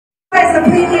the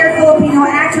premier Filipino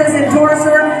actress,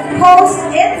 endorser, host,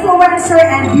 influencer,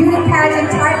 and beauty pageant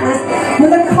titleist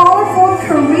with a colorful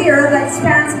career that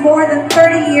spans more than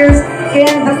 30 years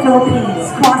in the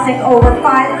Philippines, crossing over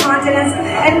 5 continents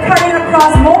and cutting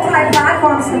across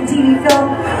multi-platforms from TV,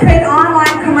 film, print,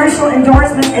 online, commercial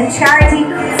endorsements, and charity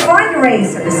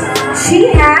fundraisers.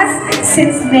 She has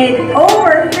since made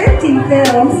over 50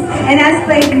 films and has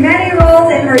played many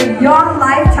roles in her young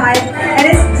lifetime, and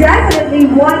is definitely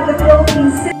one of the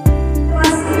Philippines'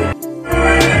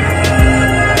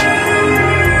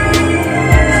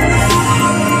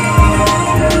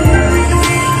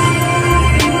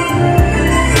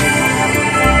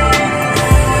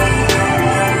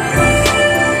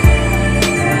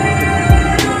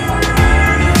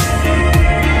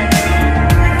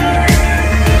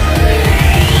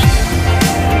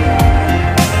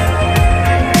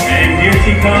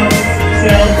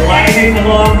 gliding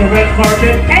along the red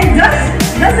carpet. And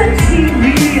doesn't she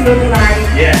really look like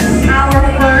our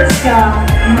first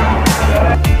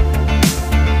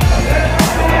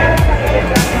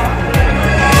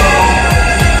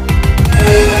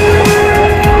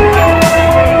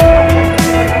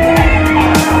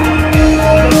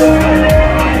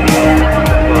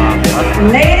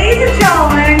Ladies and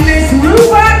gentlemen, Miss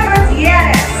Ruba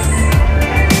Gutierrez.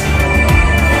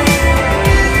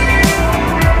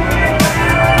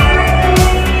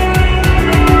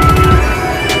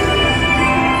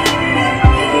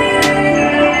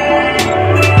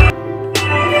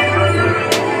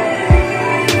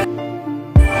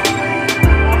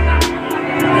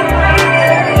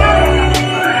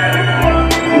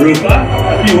 Rupa,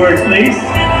 a few words please.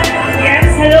 Yes,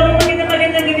 hello,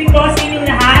 magandang gabi po sa inyong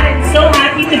lahat. I'm so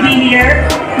happy to be here.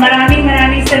 Maraming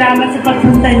salamat sa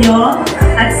pagpunta nyo.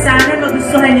 At sana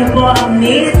magustuhan nyo po ang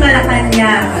Maid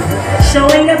Malacañang.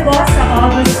 Showing na po sa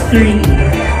August 3.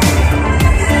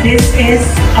 This is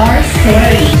our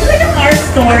story. Look at our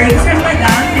story. Sa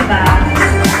Madam, diba?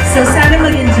 So sana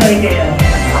mag-enjoy kayo.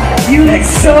 You look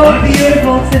so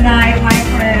beautiful tonight, my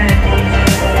friend.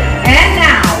 And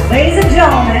now, ladies and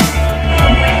gentlemen,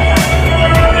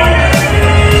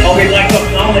 we'd like to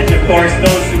acknowledge, of course,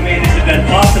 those who made this event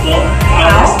possible.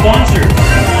 Our sponsors,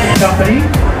 company,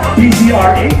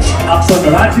 PZRH, Axon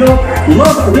Radio,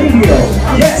 Love Radio,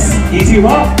 yes, Easy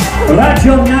Rock,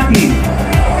 Radio Natin,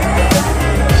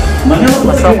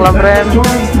 Manila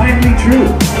Stories Timely True,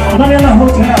 Manila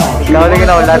Hotel,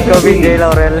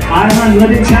 Iron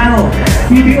Living Channel,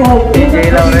 PBO,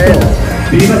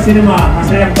 Viva Cinema,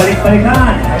 masayang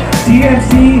balik-balikan,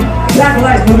 TMC,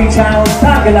 Tagalized Movie Channel,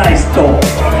 Tagalized To,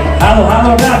 Halo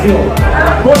Halo Radio,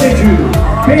 Bodeju,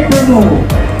 Paper Moon,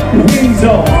 Wing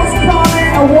Zone. Most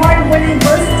prominent, award-winning,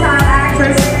 versatile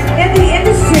actress in the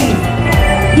industry.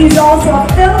 He's also a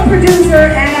film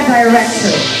producer and a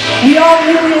director. We all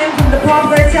knew him from the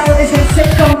popular television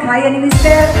sitcom Kaya ni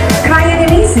Mister, Kaya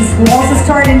ni Mrs., who also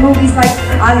starred in movies like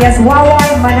Alias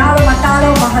Waway, Manalo Matalo,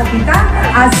 Mahal Kita,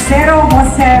 Acero,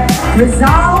 Jose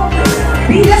Rizal,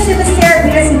 Bida si Mister,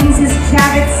 Bida si Mrs.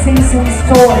 Chavit Simpson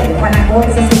Story, Panagod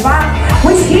sa Suba,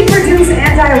 which he produced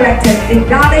and directed.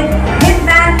 Igalit,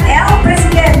 Hitman, El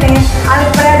Presidente,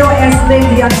 Alfredo S. Lim,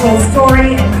 The Untold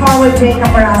Story, and Carlo J.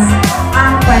 Caparas,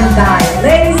 Ang Panday.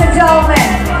 Ladies and gentlemen,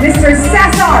 Mr.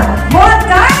 Cesar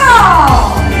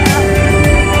Montano!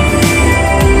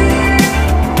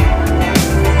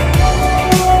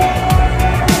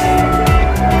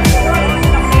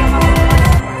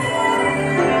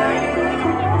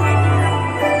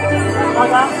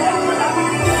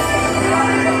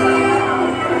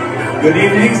 Good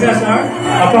evening, Cesar.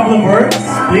 A couple of words,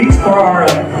 please, for our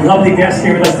lovely guests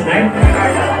here with us tonight.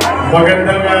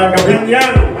 Magandang gabi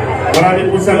yan. Maraming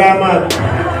po salamat.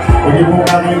 Huwag niyo po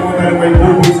kakalimutan na may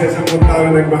buboy sa isang tao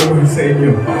na nagmamahal sa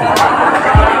inyo.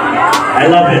 I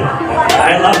love it.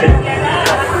 I love it.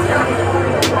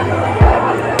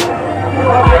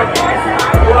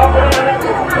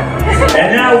 And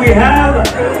now we have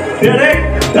Direk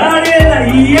Daniel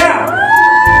Yap.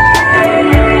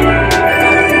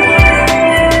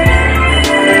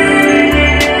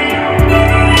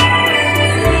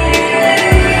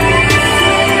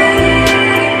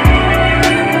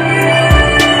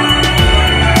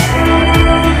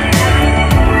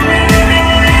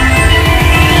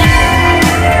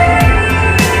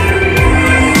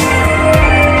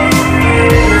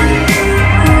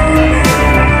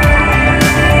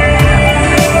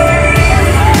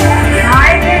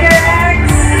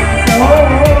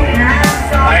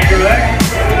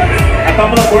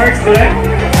 Works today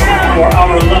for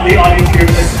our lovely audience here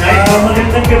with us tonight.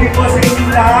 Magandang gabi po sa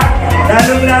inyong lahat,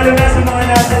 lalo na sa mga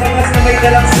nasa labas na may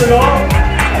dalang sulong.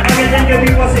 magandang gabi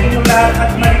po sa inyong lahat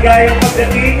at maligayang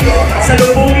pagdating.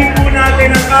 Salubungin po natin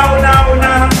ang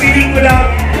kauna-unahang pelikulang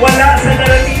wala sa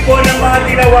dalatibo ng mga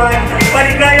dilawan.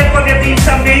 Maligayang pagdating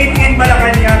sa Maid in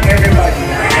Malacañang, everybody.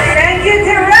 Thank you,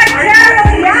 Director.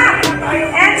 Yeah.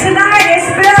 And tonight is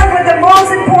filled with the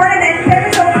most important and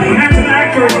pivotal The people. handsome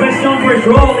actor is best known for his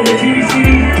role in the TV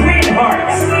series Twin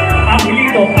Hearts,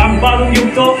 Angelito, Ang Bagong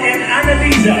Yugto, and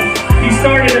Annalisa. He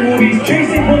starred in the movies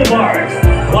Chasing Boulevards,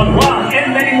 Wagwag,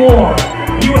 and many more.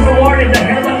 He was awarded the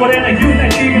Herman Morena Youth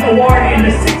Achievement Award in the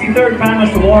 63rd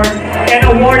Panelist Awards and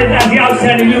awarded as the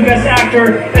Outstanding New Best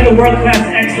Actor in the World Class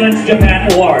Excellence Japan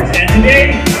Awards. And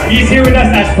today, he's here with us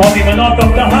as Tony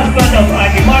Manotov, the husband of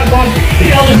Ivy Marcos,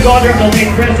 the eldest daughter of the late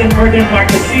President Ferdinand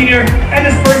Marcos Sr., and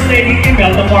his First Lady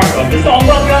Imelda Marcos. Let's all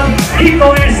welcome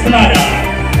Kiko Estrada.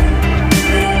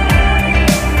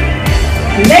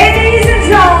 Ladies and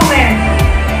gentlemen,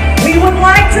 we would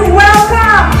like to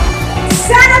welcome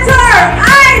Senator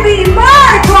Ivy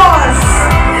Marcos.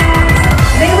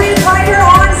 May we invite her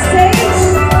on stage?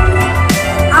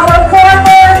 Our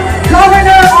former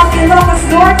Governor of Ilocos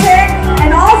Norte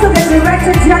and also the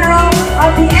Director General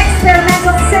of the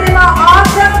Experimental Cinema of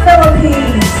the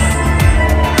Philippines.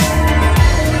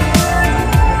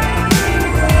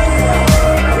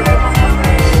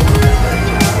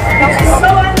 So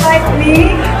unlike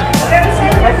me, pero sa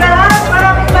inyo lahat,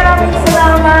 maraming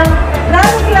salamat.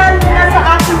 Lalo-lalo na sa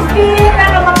aking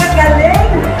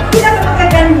pinakamakagaling,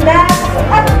 pinakamakaganda,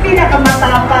 at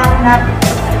pinakamatapang na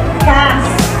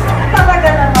cast. Talaga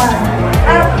naman.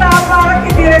 At para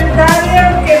kay Direk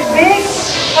Daniel, kay Vic,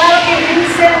 para kay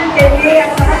Vincent, kay Lea,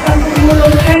 at saka kang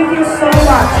tumulong. Thank you so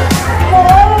much. For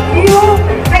all of you,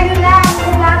 kayo na ang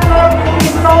kumatawag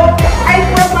ito ay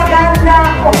propaganda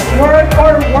of work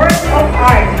or work of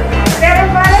art. Pero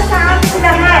para sa ating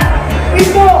lahat,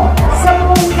 ito, sa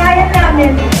buong kaya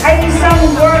namin, ay isang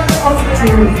work of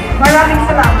truth. Maraming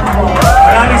salamat po.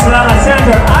 Maraming salamat,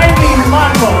 Senator Ivy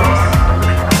Marcos.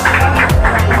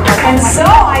 And so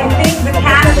I think the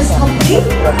cast is complete.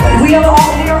 We are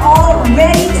all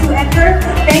ready to enter.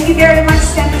 Thank you very much,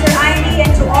 Senator Ivy,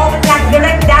 and to all the cast.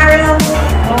 Direct Daryl.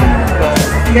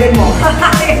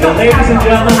 So ladies and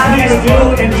gentlemen, please do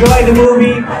enjoy the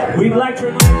movie. We'd like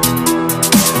to remind